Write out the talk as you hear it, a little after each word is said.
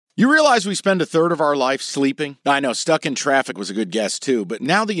You realize we spend a third of our life sleeping? I know, stuck in traffic was a good guess too, but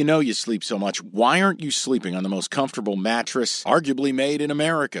now that you know you sleep so much, why aren't you sleeping on the most comfortable mattress arguably made in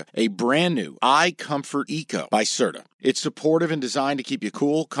America? A brand new iComfort Eco by Serta. It's supportive and designed to keep you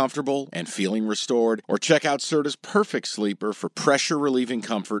cool, comfortable, and feeling restored. Or check out Serta's Perfect Sleeper for pressure-relieving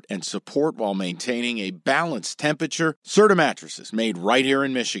comfort and support while maintaining a balanced temperature. Serta mattresses made right here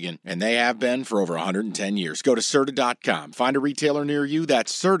in Michigan, and they have been for over 110 years. Go to Serta.com. Find a retailer near you.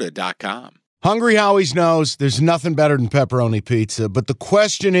 That's Serta.com. Hungry Howie's knows there's nothing better than pepperoni pizza, but the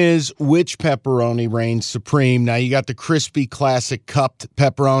question is, which pepperoni reigns supreme? Now, you got the crispy, classic cupped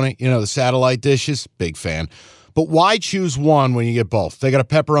pepperoni, the satellite dishes. Big fan. But why choose one when you get both? They got a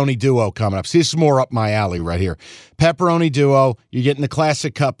pepperoni duo coming up. See, this is more up my alley right here. Pepperoni duo, you're getting the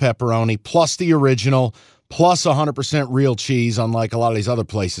classic cup pepperoni, plus the original, plus 100% real cheese, unlike a lot of these other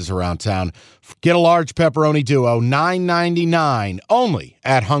places around town. Get a large pepperoni duo, $9.99, only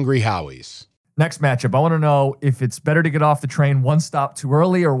at Hungry Howie's. Next matchup, I want to know if it's better to get off the train one stop too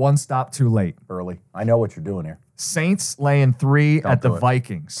early or one stop too late. Early. I know what you're doing here. Saints laying 3 at the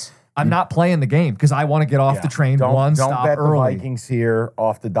Vikings. I'm not playing the game because I want to get off the train one stop early. Don't bet the Vikings here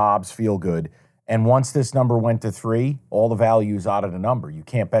off the Dobbs feel good. And once this number went to 3, all the value's out of the number. You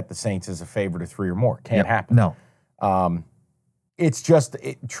can't bet the Saints as a favorite of 3 or more. Can't happen. No. It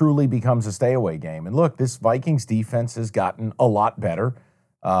truly becomes a stay-away game. And look, this Vikings defense has gotten a lot better.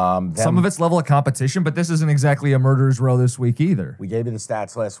 Some of it's level of competition, but this isn't exactly a murderer's row this week either. We gave you the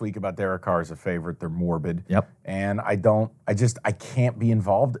stats last week about Derek Carr as a favorite. They're morbid. Yep. And I can't be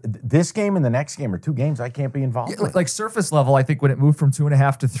involved. This game and the next game are 2 games I can't be involved with. Like surface level, I think when it moved from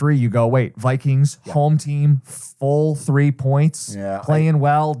 2.5 to 3, you go, wait, Vikings, home team, full 3 points, playing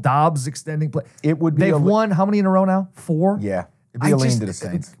well, Dobbs extending play. They've won how many in a row now? 4? Yeah. It'd be a lean to the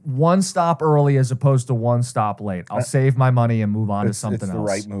Saints. One stop early as opposed to one stop late. I'll save my money and move on to something else. It's the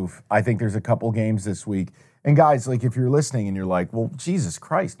right move. I think there's a couple games this week. And guys, like if you're listening and you're like, well, Jesus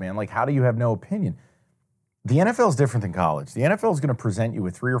Christ, man, like how do you have no opinion? The NFL is different than college. The NFL is going to present you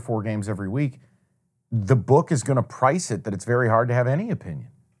with 3 or 4 games every week. The book is going to price it that it's very hard to have any opinion.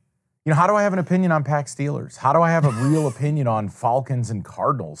 How do I have an opinion on Pack Steelers? How do I have a real opinion on Falcons and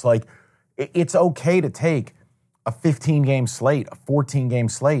Cardinals? Like, it's okay to take a 15-game slate, a 14-game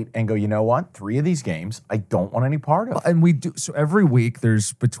slate, and go, you know what? 3 of these games I don't want any part of. And we do. So every week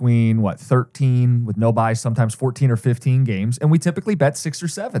there's between, 13 with no buys, sometimes 14 or 15 games, and we typically bet 6 or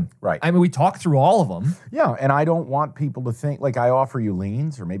 7. Right. I mean, we talk through all of them. Yeah, and I don't want people to think, like I offer you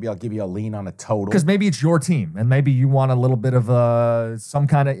leans, or maybe I'll give you a lean on a total. Because maybe it's your team, and maybe you want a little bit of some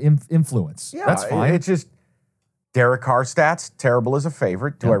kind of influence. Yeah, that's fine. It's just Derek Carr stats, terrible as a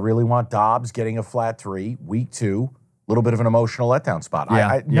favorite. Do I really want Dobbs getting a flat 3, week 2, a little bit of an emotional letdown spot?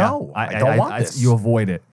 No, I don't want this. You avoid it.